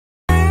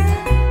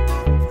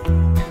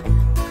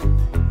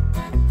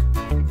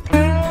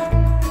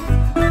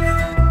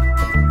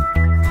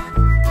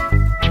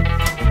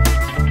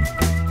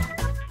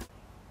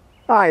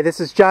Hi, this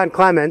is John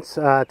Clements.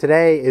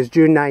 Today is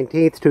June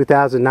 19th,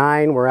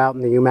 2009. We're out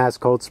in the UMass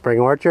Cold Spring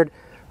Orchard.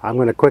 I'm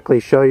going to quickly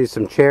show you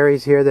some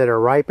cherries here that are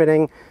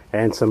ripening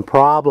and some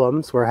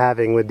problems we're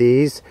having with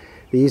these.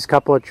 These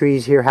couple of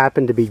trees here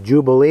happen to be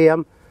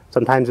Jubileum.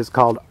 Sometimes it's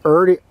called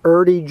Erdi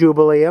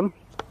Jubileum.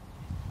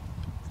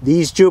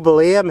 These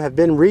Jubileum have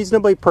been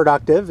reasonably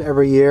productive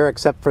every year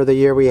except for the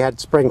year we had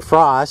spring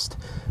frost.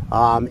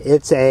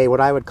 It's what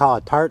I would call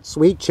a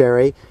tart-sweet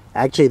cherry.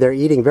 Actually, they're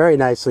eating very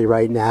nicely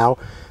right now.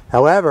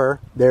 However,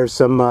 there's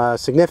some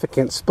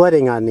significant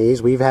splitting on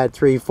these. We've had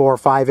 3, 4,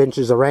 5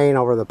 inches of rain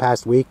over the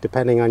past week,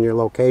 depending on your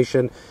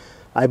location.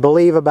 I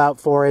believe about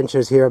 4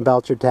 inches here in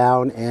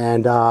Belchertown,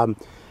 and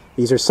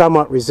these are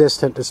somewhat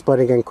resistant to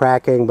splitting and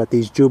cracking, but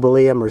these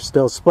Jubileum are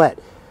still split.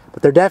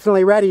 But they're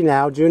definitely ready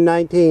now, June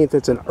 19th.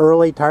 It's an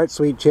early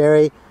tart-sweet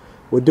cherry.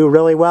 Would do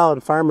really well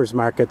in farmers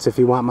markets if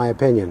you want my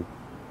opinion.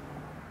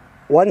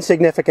 One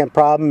significant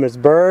problem is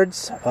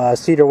birds.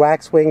 Cedar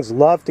waxwings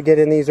love to get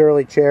in these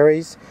early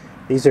cherries.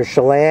 These are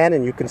Chelan,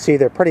 and you can see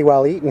they're pretty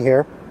well eaten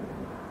here.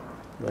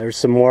 There's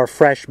some more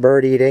fresh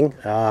bird eating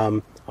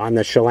on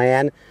the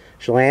Chelan.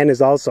 Chelan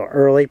is also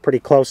early, pretty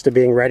close to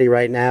being ready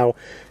right now.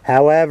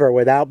 However,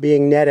 without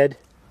being netted,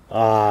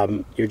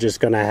 you're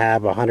just going to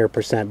have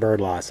 100% bird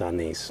loss on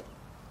these.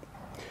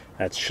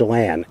 That's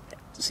Chelan,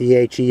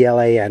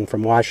 C-H-E-L-A-N,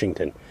 from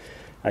Washington.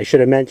 I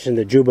should have mentioned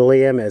the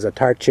Jubileum is a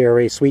tart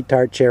cherry, sweet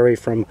tart cherry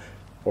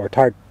or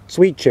tart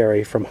sweet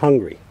cherry from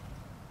Hungary.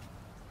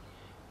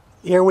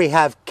 Here we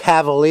have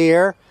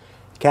Cavalier.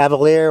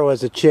 Cavalier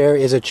is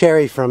a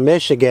cherry from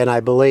Michigan, I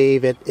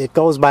believe. It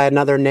goes by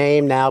another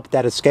name now, but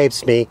that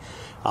escapes me.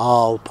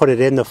 I'll put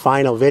it in the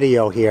final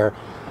video here.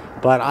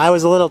 But I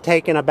was a little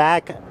taken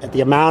aback at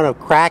the amount of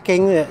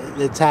cracking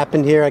that's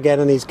happened here again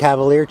in these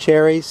Cavalier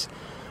cherries.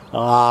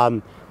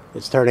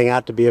 It's turning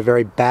out to be a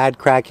very bad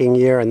cracking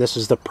year, and this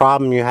is the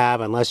problem you have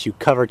unless you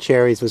cover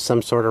cherries with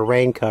some sort of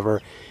rain cover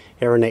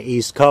here in the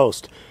East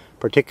Coast,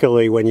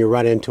 particularly when you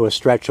run into a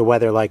stretch of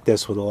weather like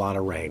this with a lot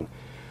of rain.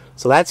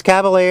 So that's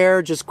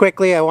Cavalier. Just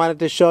quickly, I wanted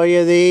to show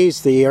you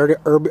these, the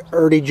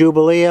Erdi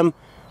Jubileum,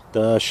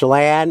 the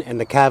Chelan, and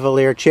the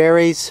Cavalier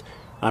cherries.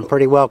 I'm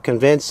pretty well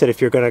convinced that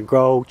if you're going to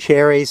grow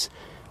cherries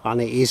on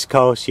the East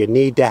Coast, you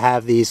need to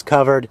have these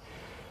covered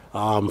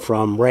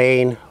from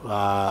rain,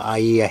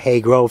 i.e. a hay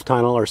grove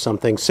tunnel or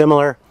something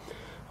similar.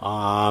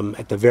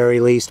 At the very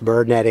least,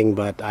 bird netting,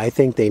 but I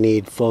think they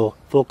need full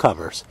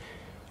covers.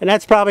 And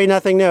that's probably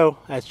nothing new.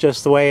 That's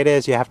just the way it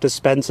is. You have to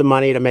spend some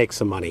money to make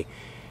some money.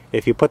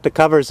 If you put the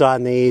covers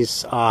on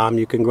these,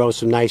 you can grow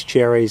some nice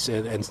cherries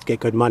and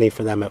get good money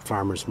for them at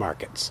farmers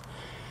markets.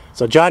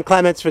 So John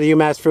Clements for the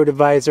UMass Fruit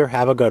Advisor.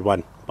 Have a good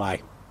one.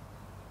 Bye.